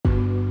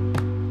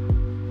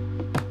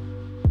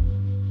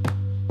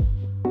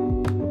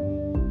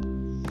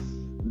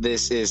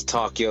This is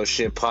Talk Your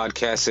Shit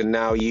Podcast, and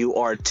now you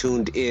are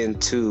tuned in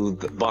to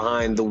the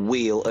Behind the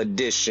Wheel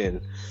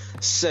edition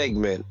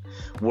segment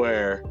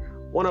where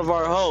one of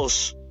our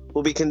hosts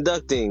will be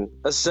conducting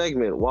a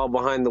segment while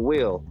behind the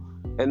wheel.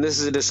 And this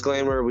is a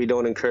disclaimer, we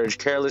don't encourage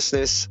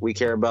carelessness. We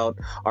care about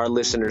our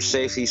listeners'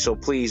 safety, so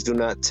please do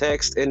not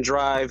text and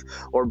drive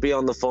or be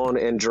on the phone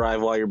and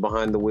drive while you're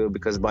behind the wheel,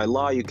 because by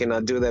law you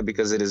cannot do that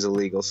because it is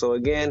illegal. So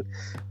again,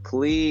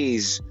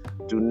 please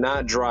do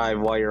not drive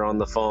while you're on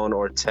the phone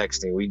or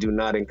texting. We do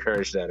not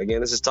encourage that.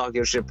 Again, this is Talk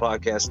Your Shit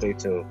Podcast. Stay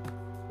tuned.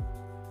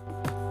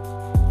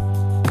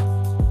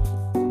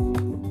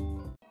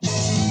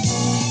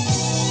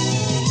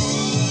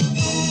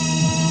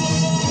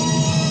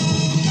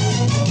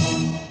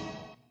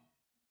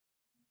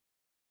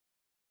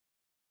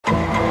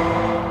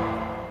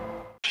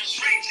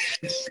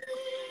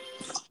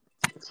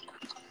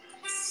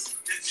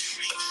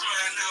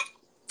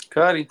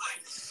 Cuddy.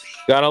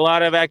 Got a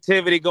lot of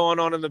activity going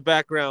on in the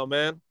background,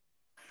 man.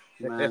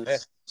 Man,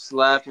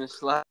 slapping. You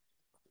know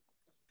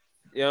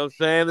what I'm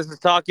saying? This is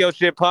Talk Your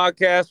Shit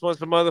Podcast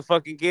once a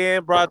motherfucking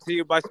again, brought to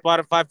you by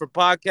Spotify for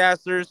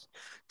podcasters.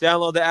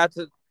 Download the app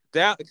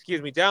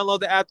download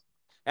the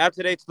app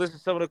today to listen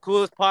to some of the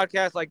coolest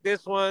podcasts like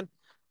this one.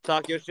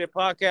 Talk Your Shit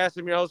Podcast.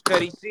 I'm your host,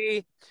 Cuddy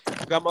C.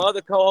 Got my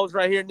other co-host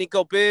right here,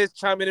 Nico Biz,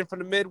 chiming in from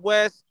the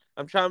Midwest.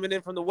 I'm chiming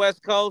in from the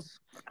West Coast.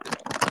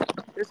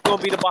 This is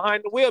gonna be the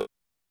behind the wheel.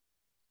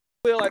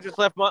 I just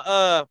left my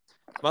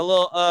my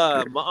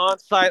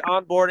on-site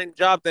onboarding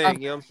job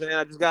thing. You know what I'm saying?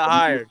 I just got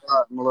hired.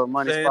 My little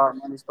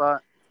money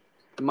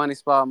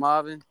spot,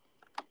 Marvin.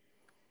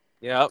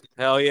 Yep,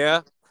 hell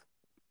yeah.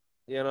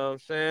 You know what I'm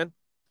saying?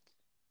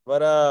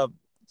 But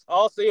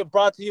also you're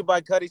brought to you by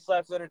Cuddy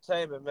Slaps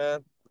Entertainment,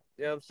 man.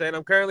 You know what I'm saying?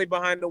 I'm currently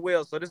behind the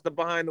wheel, so this is the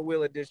behind the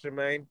wheel edition,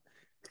 man.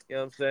 You know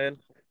what I'm saying?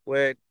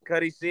 With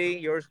Cuddy C,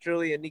 yours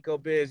truly, and Nico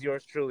Biz,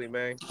 yours truly,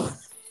 man.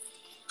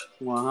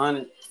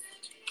 100.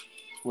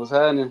 What's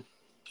happening?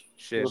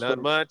 Shit, not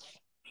much.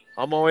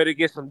 I'm on my way to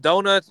get some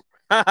donuts.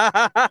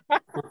 I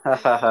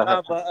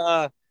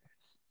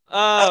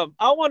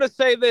want to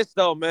say this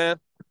though, man.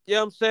 You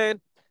know what I'm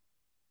saying?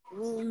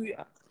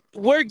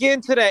 We're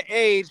getting to that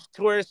age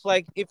to where it's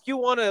like, if you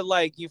want to,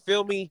 like, you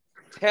feel me,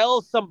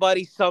 tell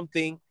somebody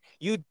something,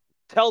 you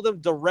tell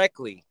them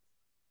directly.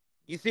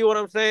 You see what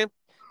I'm saying?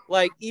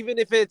 Like, even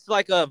if it's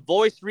like a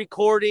voice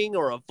recording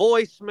or a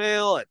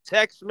voicemail, a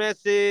text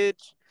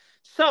message,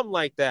 something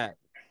like that.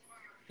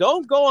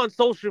 Don't go on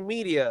social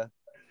media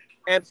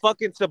and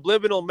fucking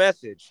subliminal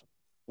message.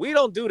 We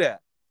don't do that.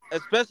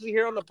 Especially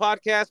here on the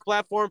podcast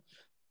platform.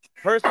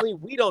 Personally,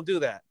 we don't do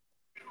that.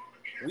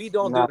 We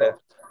don't do that.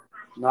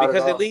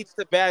 Because it leads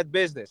to bad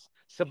business.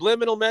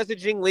 Subliminal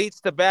messaging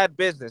leads to bad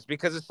business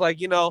because it's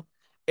like, you know,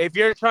 if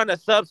you're trying to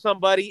sub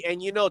somebody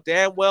and you know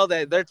damn well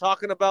that they're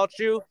talking about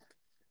you,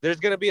 there's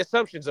going to be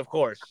assumptions, of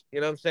course. You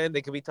know what I'm saying?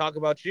 They could be talking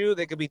about you.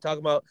 They could be talking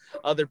about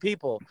other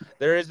people.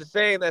 There is a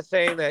saying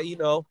that, you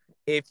know,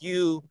 if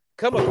you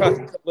come across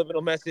a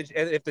subliminal message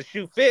and if the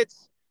shoe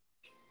fits,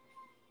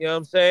 you know what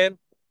I'm saying,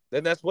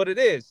 then that's what it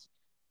is.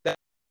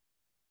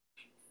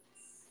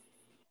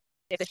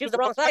 If the shoe's the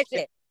wrong size,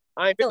 shit,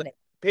 I ain't feeling it.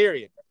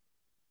 Period.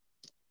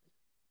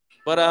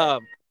 But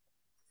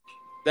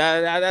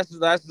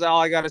that's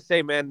all I gotta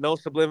say, man. No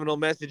subliminal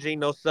messaging,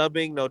 no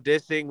subbing, no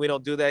dissing. We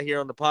don't do that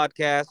here on the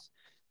podcast.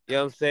 You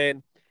know what I'm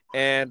saying?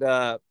 And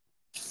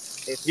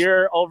if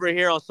you're over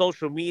here on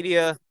social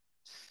media,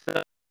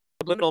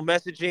 subliminal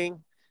messaging,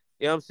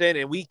 you know what I'm saying,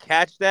 and we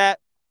catch that,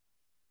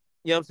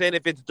 you know what I'm saying,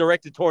 if it's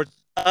directed towards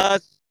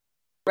us,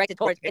 directed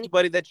towards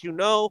anybody that you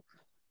know,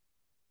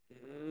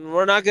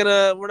 we're not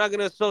gonna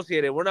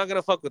associate it. We're not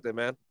gonna fuck with it,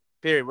 man.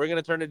 Period. We're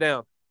gonna turn it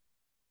down.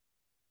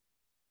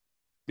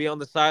 Be on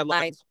the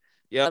sidelines,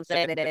 you know what I'm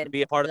saying, and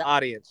be a part of the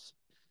audience.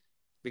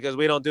 Because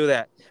we don't do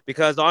that.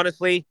 Because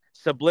honestly,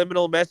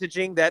 subliminal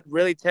messaging, that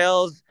really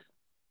tells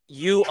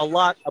you a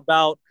lot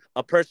about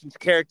a person's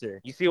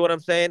character. You see what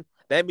I'm saying?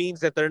 That means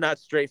that they're not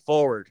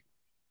straightforward.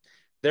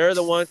 They're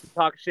the ones who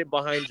talk shit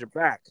behind your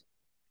back.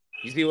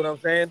 You see what I'm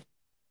saying?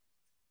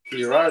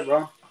 You're right,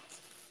 bro.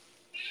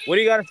 What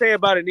do you got to say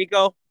about it,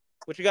 Nico?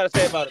 What you got to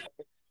say about it?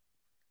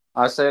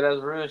 I say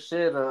that's real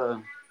shit.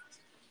 You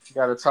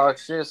gotta talk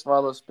shit,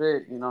 swallow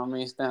spit. You know what I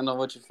mean? Stand on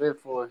what you're fit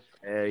for.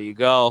 There you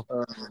go.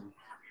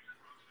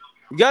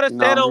 You got to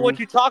stand on what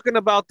you're talking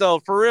about, though,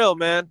 for real,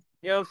 man.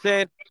 You know what I'm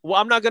saying? Well,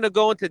 I'm not going to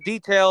go into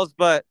details,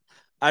 but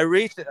I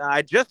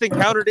just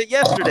encountered it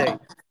yesterday.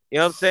 You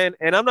know what I'm saying?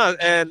 And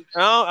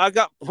I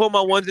got put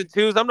my ones and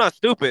twos. I'm not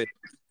stupid.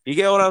 You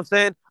get what I'm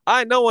saying?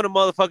 I know when a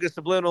motherfucker's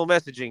subliminal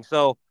messaging.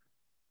 So,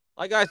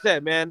 like I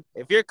said, man,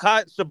 if you're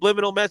caught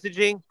subliminal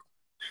messaging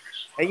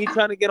and you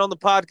trying to get on the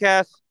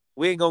podcast,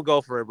 we ain't going to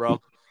go for it,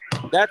 bro.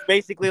 That's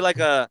basically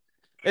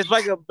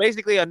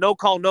basically a no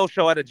call, no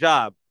show at a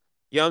job.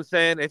 You know what I'm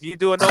saying? If you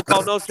do a no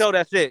call, no show,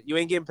 that's it. You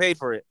ain't getting paid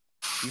for it.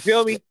 You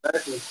feel me?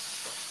 Exactly.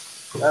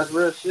 That's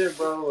real shit,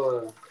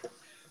 bro.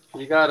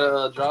 You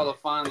gotta draw the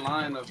fine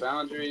line of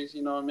boundaries.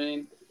 You know what I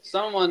mean?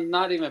 Someone,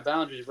 not even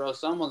boundaries, bro.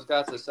 Someone's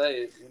got to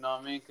say it. You know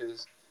what I mean?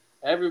 Because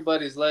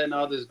everybody's letting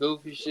all this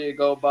goofy shit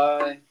go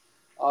by,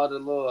 all the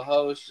little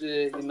hoe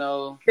shit, you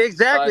know,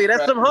 Exactly.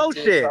 That's some wisecracking hoe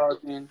shit, shit.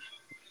 talking.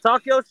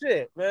 Talk your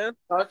shit, man.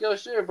 Talk your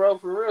shit, bro,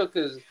 for real,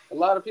 because a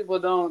lot of people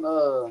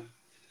don't,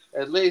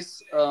 at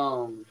least,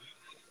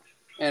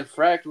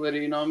 infract with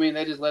it, you know what I mean?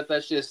 They just let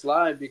that shit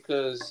slide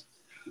because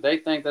they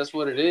think that's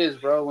what it is,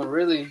 bro, when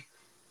really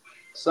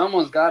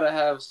someone's got to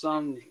have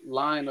some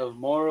line of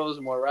morals,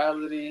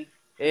 morality, you know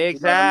what I mean?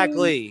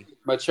 Exactly.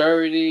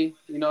 Maturity,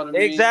 you know what I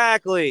mean?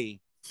 Exactly.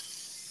 All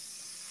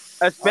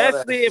that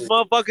Especially if shit.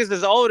 motherfuckers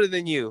is older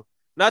than you.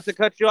 Not to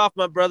cut you off,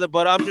 my brother,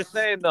 but I'm just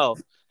saying though,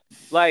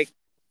 like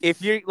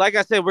if you're like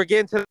I said, we're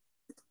getting to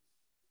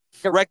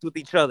correct with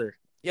each other.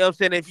 You know what I'm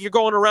saying? If you're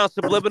going around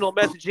subliminal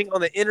messaging on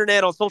the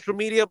internet, on social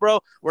media, bro,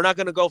 we're not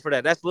gonna go for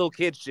that. That's little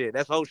kid shit.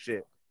 That's whole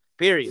shit.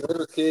 Period.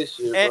 Little kid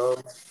shit, And bro.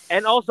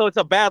 and also it's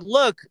a bad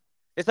look.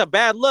 It's a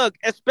bad look,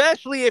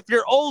 especially if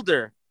you're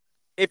older.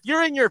 If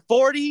you're in your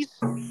 40s,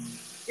 you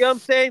know what I'm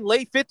saying,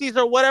 late 50s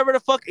or whatever the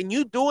fuck, and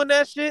you doing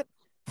that shit,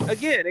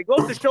 again, it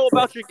goes to show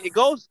about your, it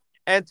goes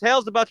and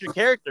tells about your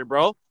character,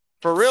 bro.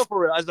 For real,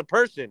 as a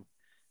person.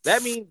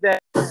 That means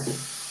that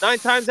 9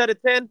 times out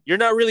of 10, you're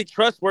not really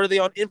trustworthy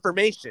on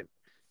information.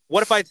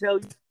 What if I tell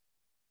you,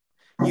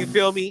 you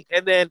feel me?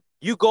 And then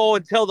you go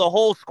and tell the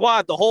whole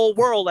squad, the whole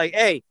world, like,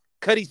 hey,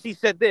 Cuddy C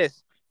said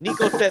this,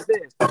 Nico said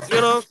this.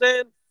 You know what I'm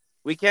saying?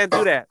 We can't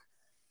do that.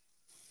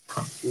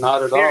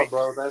 Not at all, Period.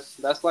 bro.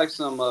 That's like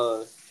some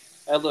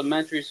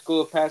elementary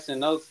school passing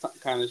notes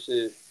kind of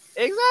shit.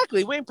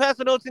 Exactly. We ain't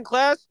passing notes in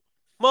class.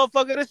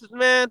 Motherfucker, this is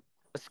man.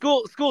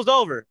 School's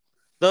over.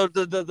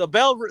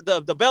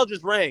 The bell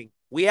just rang.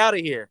 We out of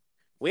here.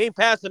 We ain't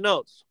passing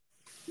notes.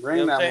 You know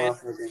Ring what I'm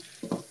that saying?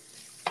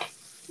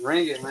 motherfucker.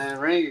 Ring it, man.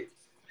 Ring it.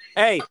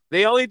 Hey,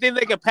 the only thing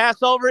they can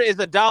pass over is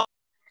 $1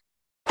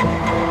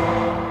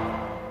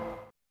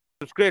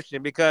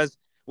 subscription because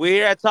we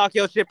here at Talk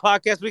Yo Shit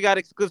Podcast. We got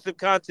exclusive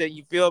content.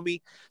 You feel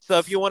me? So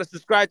if you want to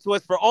subscribe to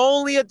us for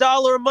only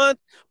 $1 a month,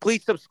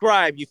 please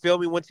subscribe. You feel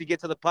me? Once you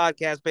get to the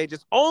podcast page,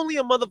 it's only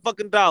a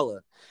motherfucking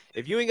dollar.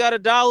 If you ain't got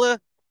 $1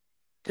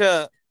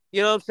 to,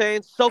 you know what I'm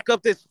saying, soak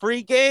up this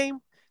free game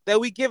that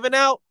we giving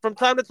out from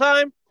time to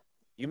time,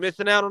 you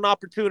missing out on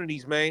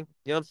opportunities, man.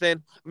 You know what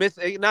I'm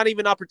saying? Not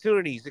even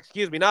opportunities.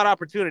 Excuse me, not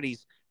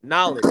opportunities.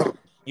 Knowledge.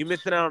 You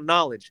missing out on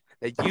knowledge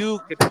that you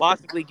could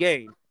possibly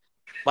gain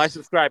by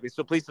subscribing.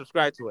 So please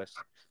subscribe to us.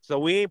 So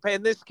we ain't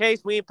in this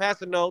case, we ain't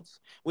passing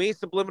notes, we ain't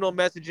subliminal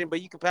messaging,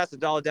 but you can pass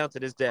 $1 down to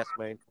this desk,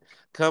 man.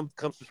 Come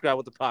subscribe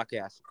with the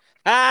podcast.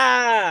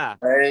 Ah,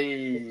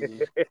 Hey.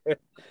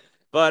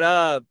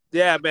 but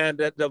yeah, man.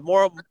 The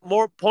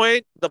more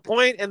point, the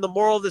point and the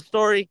moral of the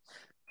story.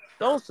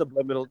 Don't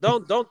subliminal.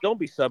 Don't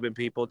be subbing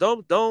people.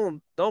 Don't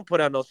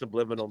put out no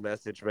subliminal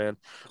message, man.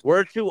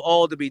 We're too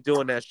old to be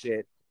doing that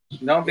shit. Don't You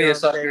be know a what I'm saying?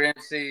 sucker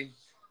MC.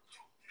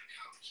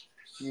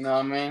 You know what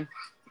I mean?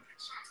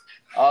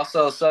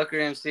 Also, sucker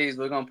MCs,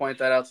 we're gonna point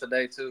that out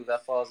today too.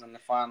 That falls in the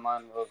fine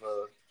line of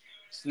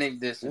sneak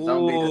dissing.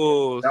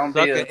 Ooh, Don't be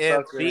sucker a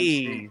sucker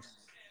MC.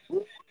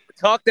 MCs.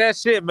 Talk that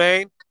shit,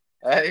 man.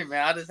 Hey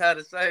man, I just had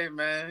to say,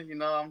 man. You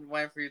know, I'm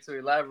waiting for you to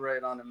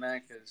elaborate on it,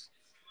 man, because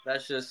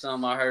that's just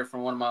something I heard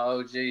from one of my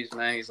OGs,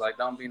 man. He's like,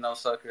 don't be no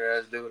sucker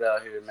ass dude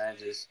out here, man.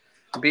 Just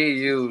be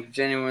you,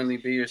 genuinely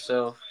be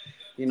yourself.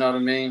 You know what I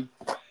mean?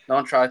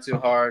 Don't try too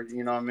hard.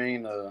 You know what I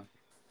mean?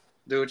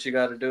 Do what you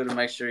got to do to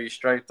make sure you're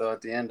straight though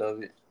at the end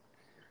of it.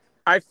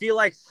 I feel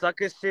like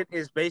sucker shit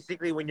is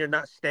basically when you're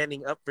not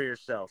standing up for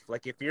yourself.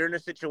 Like if you're in a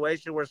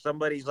situation where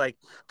somebody's like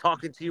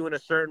talking to you in a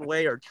certain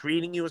way or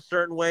treating you a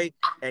certain way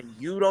and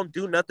you don't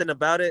do nothing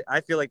about it,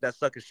 I feel like that's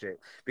sucker shit.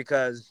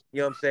 Because you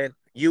know what I'm saying?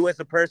 You as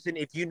a person,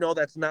 if you know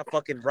that's not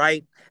fucking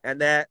right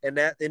and that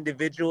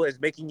individual is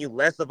making you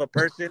less of a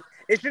person,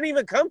 it shouldn't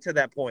even come to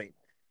that point.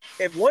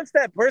 If once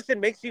that person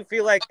makes you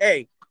feel like,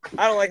 hey,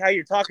 I don't like how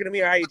you're talking to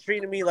me or how you're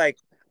treating me, like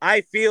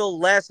I feel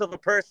less of a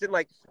person.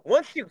 Like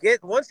once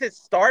it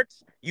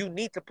starts, you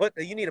need to put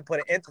an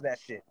end to that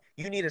shit.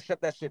 You need to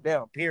shut that shit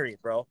down. Period,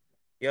 bro.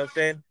 You know what I'm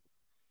saying?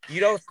 You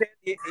don't stand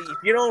if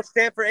you don't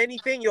stand for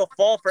anything, you'll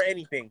fall for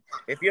anything.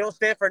 If you don't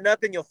stand for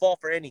nothing, you'll fall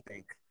for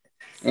anything.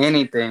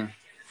 Anything.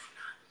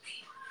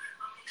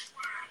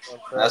 You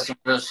know what I'm That's saying?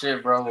 some real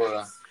shit,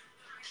 bro.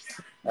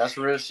 That's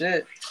real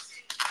shit.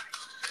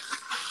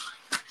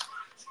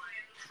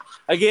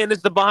 Again,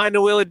 it's the Behind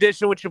the Wheel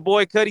edition with your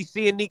boy Cuddy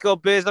C and Nico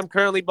Biz. I'm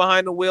currently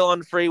behind the wheel on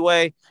the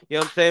freeway. You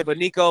know what I'm saying? But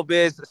Nico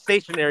Biz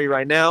stationary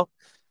right now.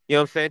 You know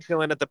what I'm saying?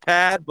 Chilling at the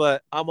pad,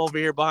 but I'm over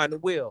here behind the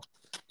wheel.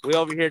 We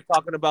over here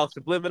talking about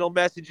subliminal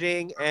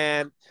messaging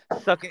and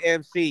sucker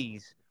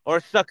MCs or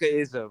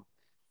suckerism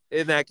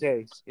in that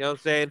case. You know what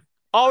I'm saying?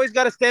 Always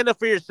got to stand up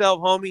for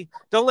yourself, homie.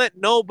 Don't let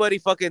nobody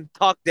fucking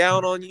talk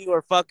down on you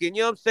or fucking,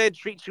 you know what I'm saying,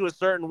 treat you a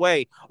certain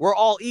way. We're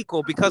all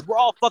equal because we're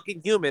all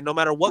fucking human, no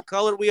matter what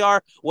color we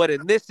are, what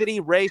ethnicity,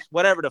 race,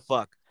 whatever the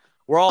fuck.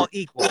 We're all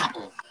equal. You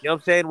know what I'm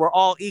saying? We're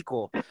all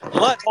equal,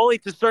 but only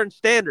to certain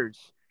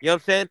standards. You know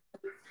what I'm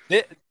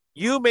saying?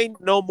 You may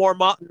know more,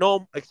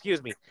 no,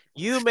 excuse me.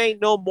 You may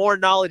know more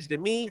knowledge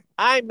than me.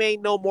 I may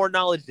know more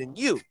knowledge than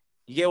you.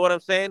 You get what I'm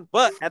saying?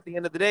 But at the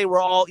end of the day,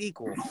 we're all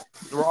equal.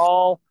 We're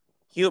all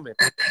human.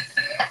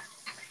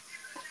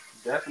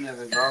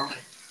 Definitely, bro.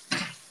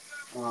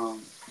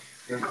 Um,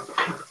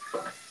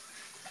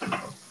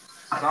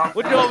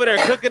 What you over there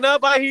cooking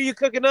up? I hear you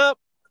cooking up.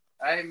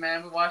 hey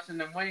man, we washing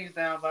them wings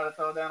down. About to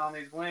throw down on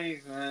these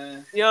wings,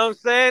 man. You know what I'm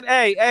saying?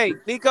 Hey,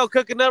 Nico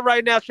cooking up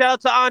right now. Shout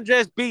out to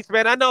Andres Beats,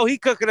 man. I know he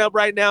cooking up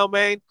right now,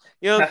 man.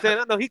 You know what I'm saying?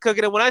 I know he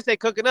cooking up. When I say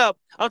cooking up,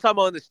 I'm talking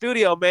about in the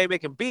studio, man,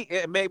 making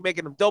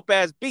them dope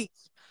ass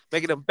beats,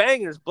 making them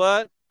bangers,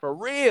 bud, for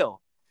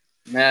real.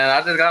 Man,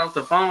 I just got off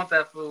the phone with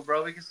that fool,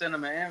 bro. We can send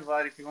him an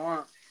invite if you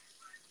want.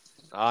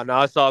 Oh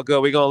no, it's all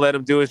good. We're gonna let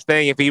him do his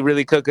thing. If he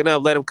really cooking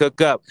up, let him cook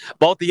up.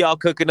 Both of y'all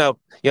cooking up.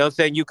 You know what I'm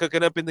saying? You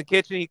cooking up in the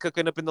kitchen, he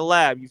cooking up in the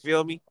lab. You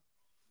feel me?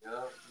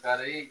 Yup,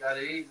 gotta eat,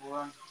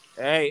 boy.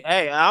 Hey,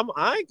 I'm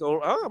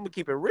gonna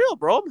keep it real,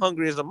 bro. I'm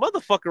hungry as a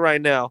motherfucker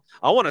right now.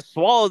 I want to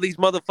swallow these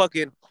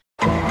motherfucking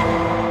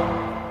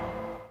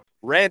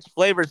ranch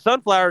flavored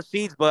sunflower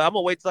seeds, but I'm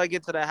gonna wait till I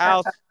get to the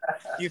house.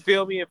 You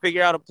feel me? And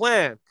figure out a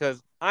plan.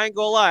 Cause I ain't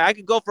gonna lie, I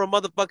could go for a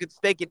motherfucking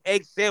steak and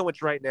egg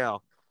sandwich right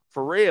now,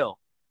 for real.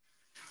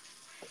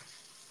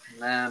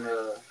 Man,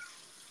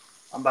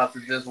 I'm about to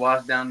just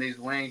wash down these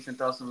wings and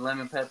throw some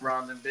lemon pepper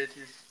on them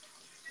bitches.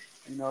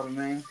 You know what I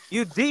mean?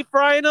 You deep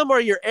frying them or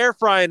you're air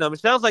frying them? It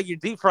sounds like you're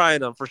deep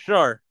frying them for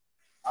sure.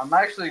 I'm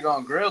actually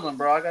gonna grill them,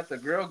 bro. I got the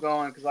grill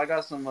going because I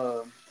got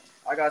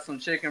some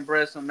chicken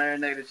breast, some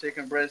marinated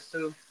chicken breast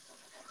too.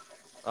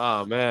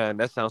 Oh man,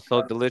 that sounds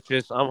so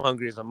delicious. I'm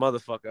hungry as a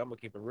motherfucker. I'm gonna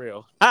keep it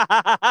real. Yeah,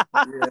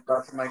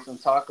 about to make some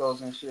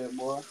tacos and shit,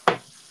 boy.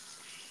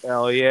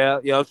 Hell yeah.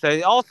 You know what I'm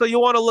saying? Also, you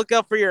want to look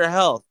out for your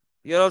health.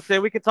 You know what I'm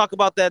saying? We can talk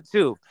about that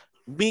too.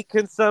 Meat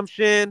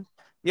consumption,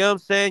 you know what I'm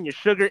saying? Your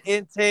sugar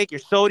intake,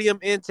 your sodium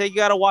intake. You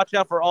got to watch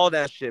out for all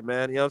that shit,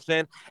 man. You know what I'm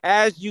saying?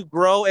 As you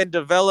grow and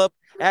develop,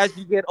 as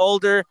you get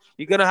older,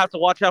 you're going to have to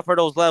watch out for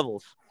those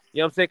levels. You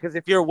know what I'm saying? Because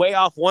if you're way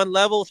off one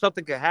level,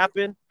 something could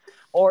happen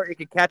or it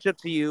could catch up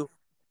to you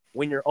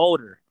when you're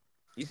older.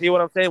 You see what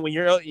I'm saying? When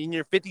you're in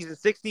your 50s and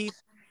 60s,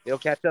 it'll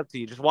catch up to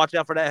you. Just watch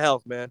out for that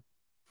health, man.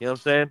 You know what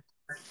I'm saying?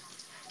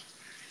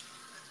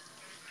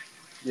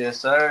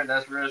 Yes, sir.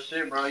 That's real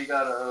shit, bro. You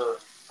gotta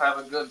have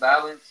a good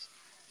balance.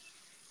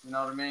 You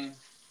know what I mean?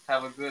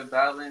 Have a good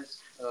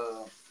balance.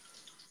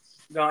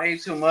 Don't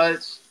eat too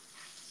much,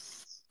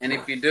 and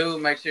if you do,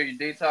 make sure you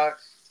detox.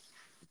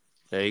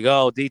 There you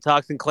go.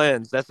 Detox and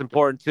cleanse. That's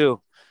important too.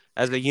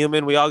 As a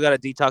human, we all got to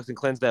detox and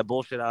cleanse that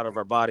bullshit out of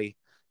our body.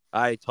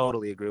 I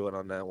totally agree with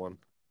on that one.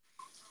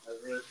 That's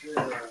real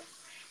shit.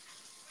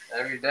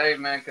 Every day,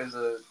 man, because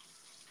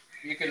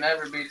you can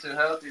never be too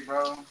healthy,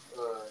 bro.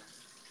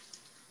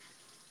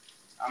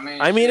 I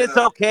mean, I mean, shit. it's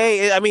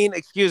okay. I mean,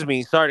 excuse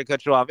me. Sorry to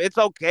cut you off. It's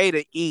okay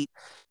to eat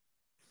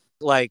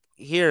like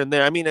here and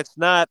there. I mean, it's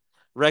not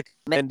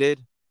recommended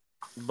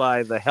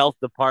by the health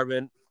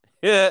department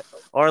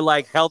or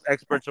like health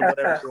experts or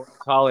whatever you want to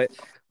call it.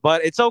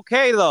 But it's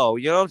okay though.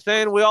 You know what I'm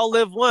saying? We all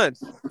live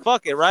once.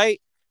 Fuck it, right?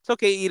 It's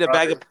okay to eat a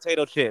bag Right. of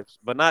potato chips,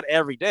 but not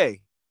every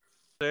day.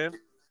 You know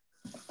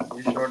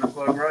You sure the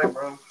fuck right,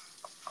 bro.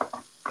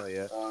 what I'm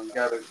saying? You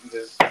gotta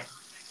just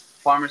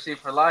pharmacy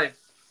for life.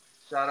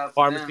 Shout out to them.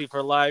 Pharmacy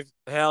for life.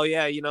 Hell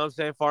yeah, you know what I'm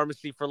saying?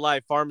 Pharmacy for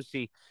life.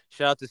 Pharmacy.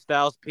 Shout out to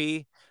Styles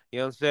P. You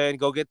know what I'm saying?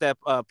 Go get that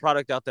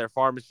product out there,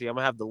 pharmacy. I'm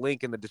gonna have the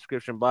link in the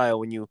description bio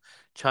when you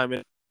chime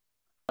in.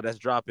 That's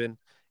dropping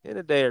in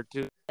a day or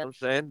two. You know what I'm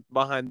saying?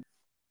 Behind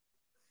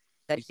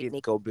that see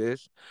Nico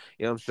Biz.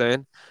 You know what I'm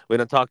saying? We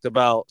done talked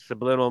about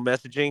subliminal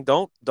messaging.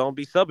 Don't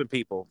be subbing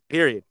people.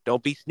 Period.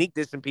 Don't be sneak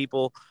dissing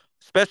people,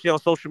 especially on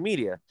social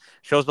media.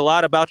 Shows a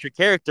lot about your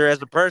character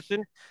as a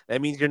person.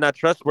 That means you're not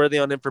trustworthy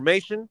on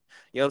information.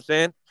 You know what I'm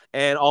saying?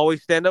 And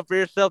always stand up for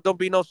yourself. Don't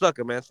be no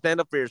sucker, man. Stand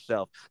up for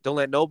yourself. Don't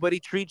let nobody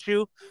treat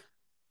you,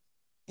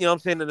 you know what I'm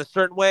saying, in a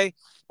certain way,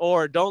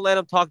 or don't let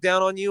them talk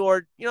down on you,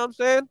 or you know what I'm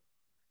saying?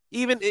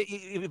 Even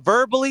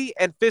verbally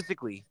and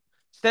physically.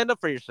 Stand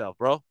up for yourself,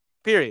 bro.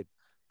 Period.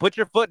 Put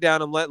your foot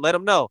down and let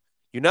them know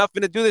you're not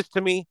gonna do this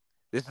to me.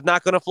 This is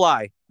not gonna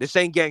fly. This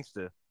ain't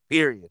gangster.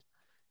 Period.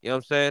 You know what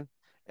I'm saying?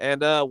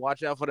 And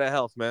watch out for that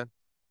health, man.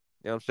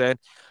 You know what I'm saying?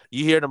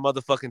 You hear the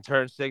motherfucking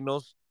turn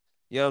signals.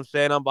 You know what I'm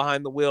saying? I'm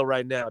behind the wheel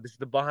right now. This is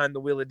the behind the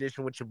wheel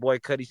edition with your boy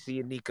Cuddy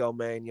C and Nico,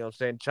 man. You know what I'm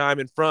saying?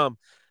 Chiming from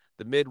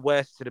the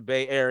Midwest to the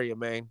Bay Area,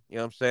 man. You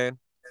know what I'm saying?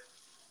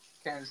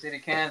 Kansas City,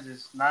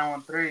 Kansas,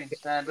 913.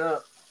 Stand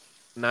up.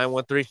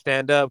 913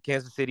 stand up,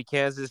 Kansas City,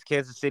 Kansas,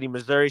 Kansas City,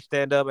 Missouri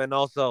stand up, and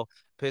also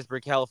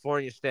Pittsburgh,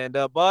 California stand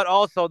up, but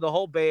also the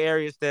whole Bay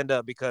Area stand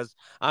up because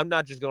I'm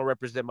not just going to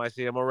represent my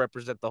city, I'm going to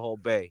represent the whole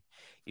Bay.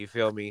 You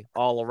feel me?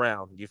 All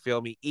around. You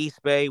feel me?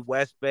 East Bay,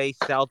 West Bay,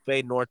 South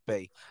Bay, North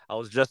Bay. I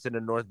was just in the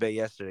North Bay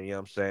yesterday, you know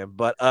what I'm saying?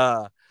 But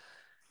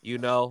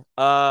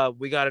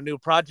we got a new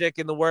project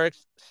in the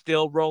works,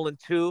 Still Rolling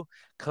 2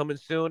 coming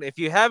soon. If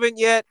you haven't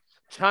yet,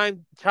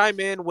 chime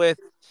in with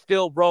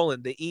Still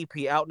Rolling, the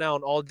EP out now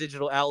on all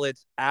digital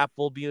outlets,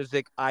 Apple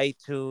Music,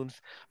 iTunes,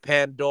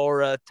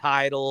 Pandora,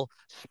 Tidal,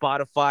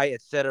 Spotify,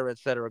 etc.,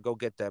 etc. Go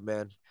get that,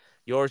 man.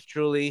 Yours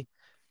truly,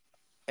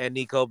 and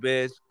Nico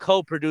Biz,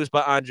 co-produced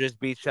by Andres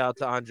Beats. Shout out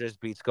to Andres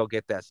Beats. Go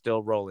get that.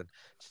 Still rolling.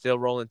 Still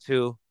rolling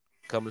 2,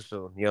 coming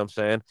soon. You know what I'm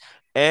saying?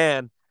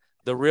 And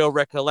The Real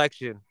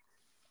Recollection,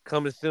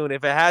 coming soon.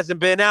 If it hasn't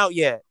been out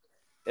yet,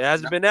 it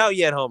hasn't been out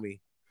yet,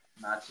 homie.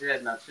 Not yet.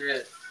 You know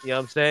what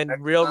I'm saying?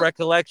 Real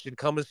Recollection,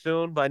 coming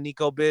soon by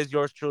Nico Biz.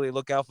 Yours truly.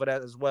 Look out for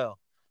that as well.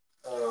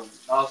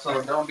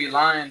 Also, Don't Be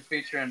Lying,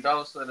 featuring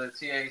Dose of the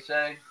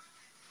THA.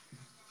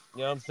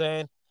 You know what I'm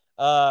saying?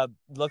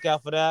 Look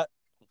out for that.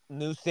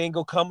 New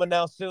single coming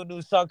out soon.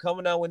 New song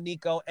coming out with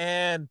Nico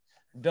and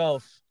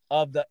Dose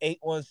of the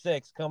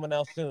 816 coming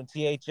out soon. THA,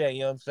 you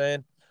know what I'm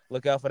saying?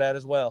 Look out for that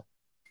as well.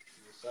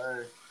 Yes,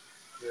 sir.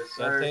 Yes,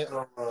 sir.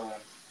 So,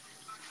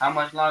 how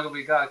much longer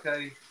we got,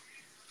 Cuddy?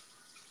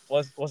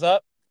 What's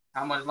up?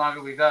 How much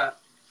longer we got?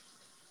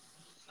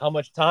 How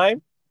much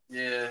time?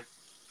 Yeah.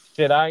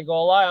 Shit, I ain't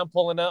gonna lie. I'm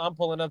pulling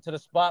up to the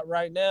spot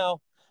right now.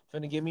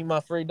 Finna give me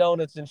my free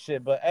donuts and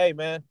shit. But hey,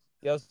 man,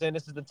 you know what I'm saying?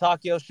 This is the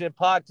Talk Your Shit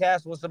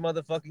podcast. What's the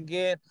motherfucking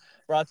again?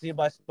 Brought to you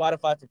by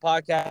Spotify for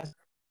podcasts.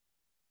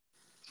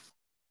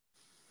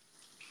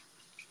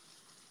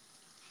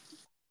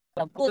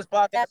 This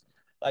podcast,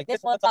 like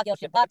this one, Talk Your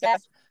Shit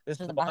podcast.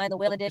 This is the Behind the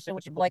Wheel edition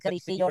with your boy Cuddy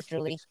C, yours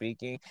truly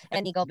speaking,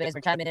 and Nico Biz.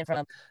 We're chiming in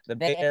from the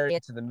Bay Area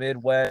to the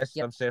Midwest.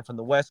 You know what I'm saying? From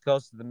the West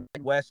Coast to the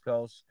Midwest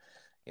Coast.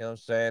 You know what I'm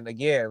saying?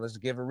 Again, let's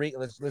do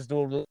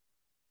a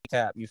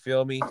recap. You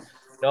feel me?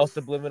 No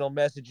subliminal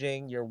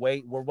messaging.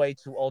 We're way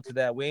too old to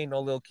that. We ain't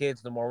no little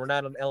kids no more. We're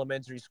not in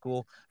elementary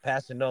school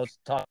passing notes,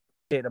 talking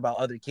shit about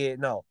other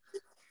kids. No.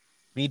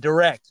 Be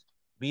direct.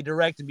 Be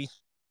direct and be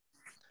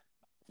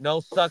no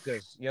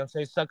suckers. You know what I'm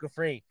saying? Sucker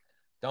free.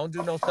 Don't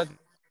do no sucker.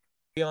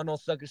 Be on no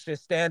sucker shit.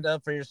 Stand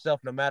up for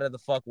yourself no matter the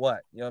fuck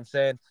what. You know what I'm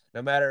saying?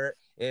 No matter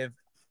if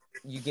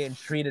you're getting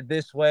treated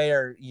this way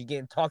or you're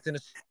getting talked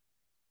into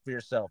for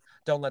yourself.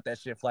 Don't let that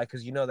shit fly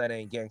because you know that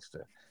ain't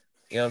gangster.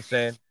 You know what I'm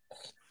saying?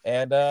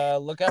 And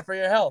look out for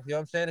your health. You know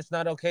what I'm saying? It's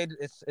not okay.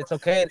 It's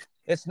okay.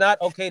 It's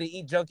not okay to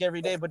eat junk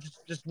every day, but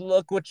just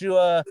look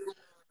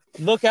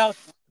out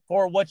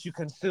for what you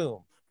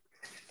consume.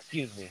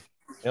 Excuse me. You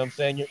know what I'm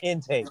saying? Your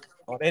intake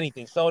on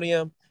anything.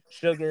 Sodium,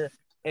 sugar,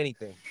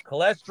 anything.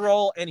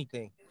 Cholesterol,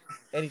 anything.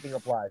 Anything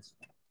applies.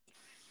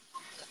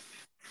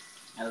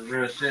 That's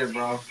real shit,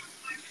 bro.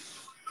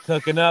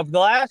 Cooking up. The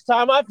last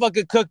time I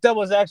fucking cooked up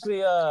was actually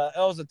it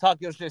was a Talk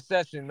Your Shit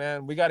session,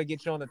 man. We got to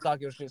get you on the Talk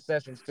Your Shit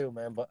sessions too,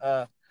 man.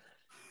 But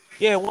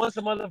yeah, once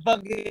a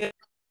motherfucking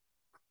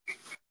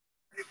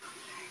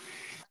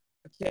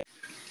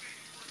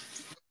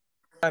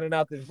finding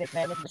out this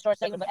man, this is a short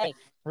segment, but hey,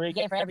 free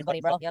game for everybody,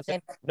 bro. You know what I'm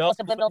saying? No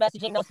subliminal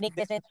messaging, no sneak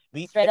distance.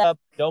 Be straight up.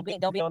 Don't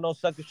be on no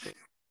sucker shit.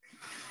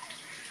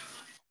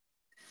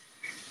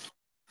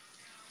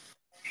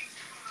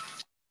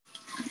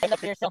 Stand up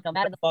for yourself, no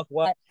matter the fuck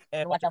what,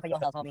 and watch out for your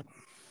health, homie. You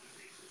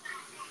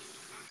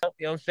know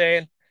what I'm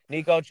saying?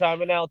 Nico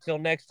chiming out. Till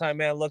next time,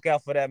 man. Look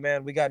out for that,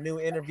 man. We got new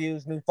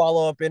interviews, new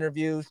follow-up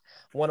interviews,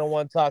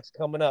 one-on-one talks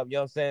coming up. You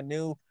know what I'm saying?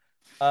 New, you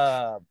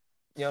know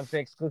what I'm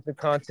saying, exclusive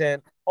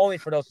content only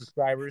for those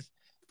subscribers.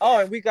 Oh,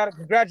 and we got to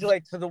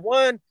congratulate to the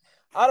one.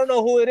 I don't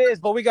know who it is,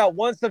 but we got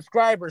 1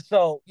 subscriber.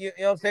 So, you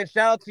know what I'm saying?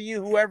 Shout out to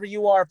you, whoever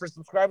you are, for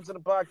subscribing to the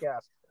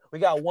podcast. We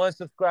got 1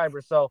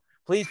 subscriber. So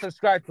please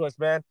subscribe to us,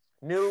 man.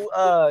 New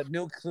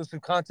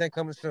exclusive content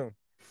coming soon.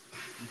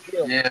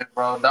 Yeah,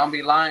 bro. Don't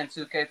Be Lying,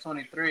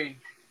 2K23.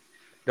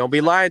 Don't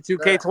Be Lying,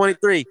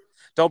 2K23.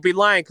 Don't Be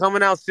Lying,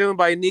 coming out soon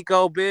by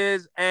Nico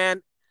Biz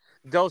and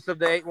Dose of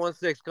the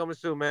 816 coming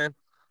soon, man.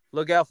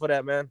 Look out for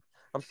that, man.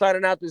 I'm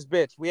signing out this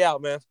bitch. We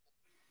out, man.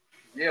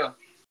 Yeah.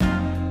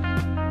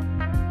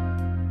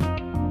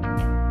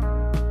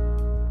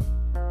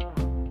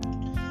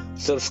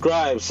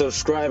 Subscribe,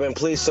 and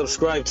please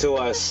subscribe to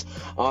us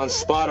on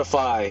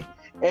Spotify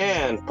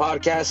and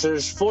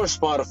Podcasters for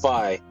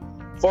Spotify,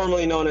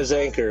 formerly known as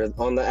Anchor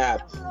on the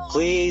app.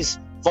 Please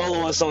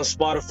follow us on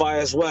Spotify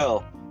as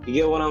well. You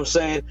get what I'm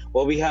saying?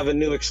 We'll be having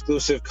new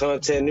exclusive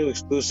content, new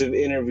exclusive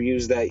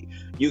interviews that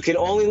you can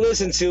only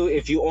listen to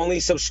if you only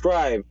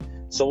subscribe.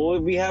 So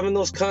we'll be having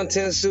those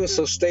content soon,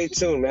 so stay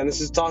tuned, man.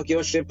 This is Talk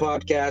Your Shit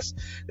Podcast.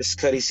 This is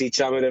Cuddy C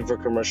chiming in for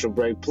commercial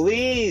break.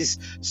 Please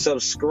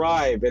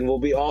subscribe, and we'll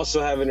be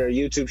also having our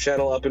YouTube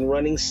channel up and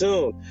running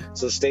soon.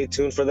 So stay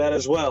tuned for that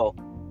as well.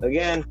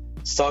 Again,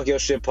 it's Talk Your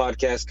Shit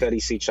Podcast, Cuddy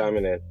C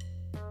chiming in.